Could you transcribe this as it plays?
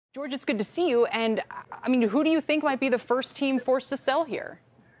George, it's good to see you. And I mean, who do you think might be the first team forced to sell here?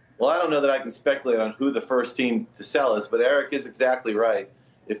 Well, I don't know that I can speculate on who the first team to sell is, but Eric is exactly right.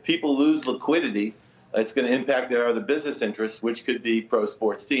 If people lose liquidity, it's going to impact their other business interests, which could be pro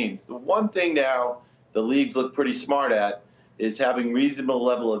sports teams. The one thing now the leagues look pretty smart at is having reasonable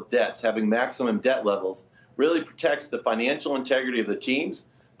level of debts, having maximum debt levels, really protects the financial integrity of the teams.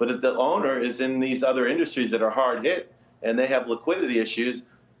 But if the owner is in these other industries that are hard hit and they have liquidity issues,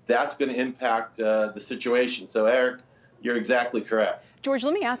 that's going to impact the situation. So, Eric, you're exactly correct. George,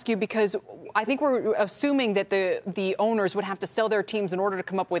 let me ask you, because I think we're assuming that the owners would have to sell their teams in order to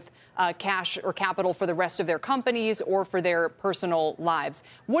come up with cash or capital for the rest of their companies or for their personal lives.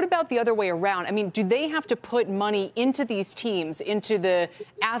 What about the other way around? I mean, do they have to put money into these teams, into the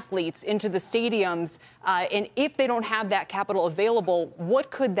athletes, into the stadiums? And if they don't have that capital available,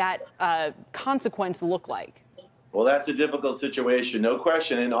 what could that consequence look like? Well, that's a difficult situation, no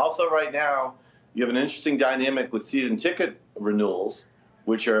question. And also right now, you have an interesting dynamic with season ticket renewals,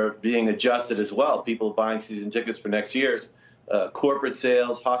 which are being adjusted as well. People buying season tickets for next year's, corporate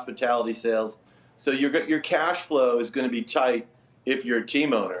sales, hospitality sales. So your cash flow is going to be tight if you're a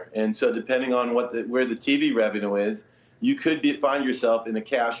team owner. And so depending on where the TV revenue is, you could find yourself in a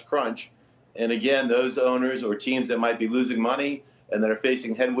cash crunch. And again, those owners or teams that might be losing money and that are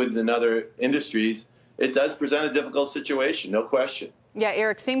facing headwinds in other industries, it does present a difficult situation, no question. Yeah,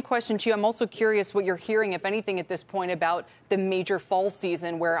 Eric, same question to you. I'm also curious what you're hearing, if anything, at this point about the major fall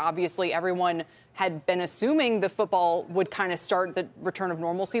season, where obviously everyone had been assuming the football would kind of start the return of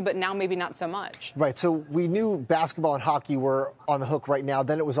normalcy, but now maybe not so much. Right. So we knew basketball and hockey were on the hook right now.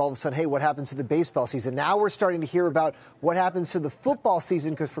 Then it was all of a sudden, hey, what happens to the baseball season? Now we're starting to hear about what happens to the football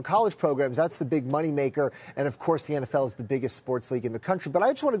season, because for college programs, that's the big moneymaker. And of course, the NFL is the biggest sports league in the country. But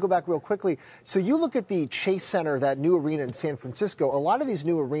I just want to go back real quickly. So you look at the Chase Center, that new arena in San Francisco. A lot of these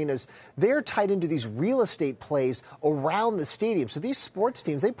new arenas, they're tied into these real estate plays around the stadium. So these sports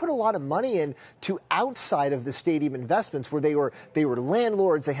teams, they put a lot of money in to outside of the stadium investments, where they were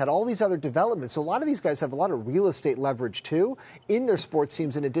landlords. They had all these other developments. So a lot of these guys have a lot of real estate leverage too in their sports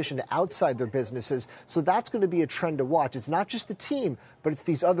teams, in addition to outside their businesses. So that's going to be a trend to watch. It's not just the team, but it's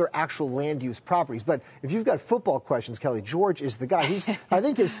these other actual land use properties. But if you've got football questions, Kelly, George is the guy. He's I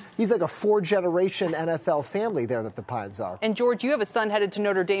think he's like a 4-generation NFL family there that the Pines are. And George, you have a son headed to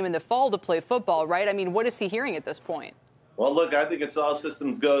Notre Dame in the fall to play football, right? I mean, what is he hearing at this point? Well, look, I think it's all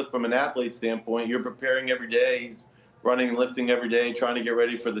systems go from an athlete standpoint. You're preparing every day. He's running and lifting every day, trying to get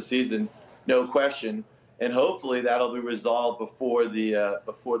ready for the season, no question. And hopefully that'll be resolved before the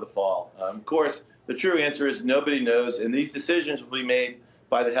fall. Of course, the true answer is nobody knows, and these decisions will be made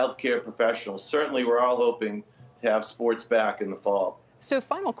by the healthcare professionals. Certainly, we're all hoping to have sports back in the fall. So,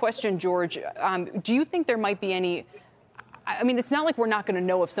 final question, George. Do you think there might be any? I mean, it's not like we're not going to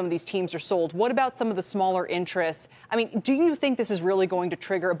know if some of these teams are sold. What about some of the smaller interests? I mean, do you think this is really going to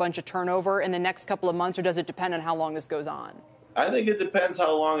trigger a bunch of turnover in the next couple of months, or does it depend on how long this goes on? I think it depends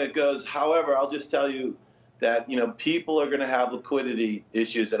how long it goes. However, I'll just tell you that, people are going to have liquidity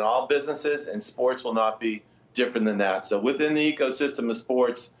issues in all businesses, and sports will not be different than that. So within the ecosystem of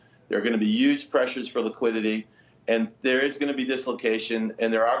sports, there are going to be huge pressures for liquidity, and there is going to be dislocation,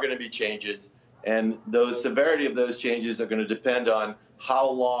 and there are going to be changes. And the severity of those changes are going to depend on how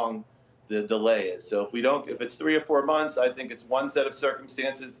long the delay is. So if it's 3 or 4 months, I think it's one set of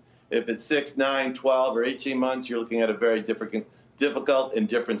circumstances. If it's 6, 9, 12, or 18 months, you're looking at a very difficult and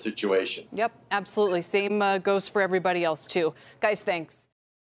different situation. Yep, absolutely. Same goes for everybody else, too. Guys, thanks.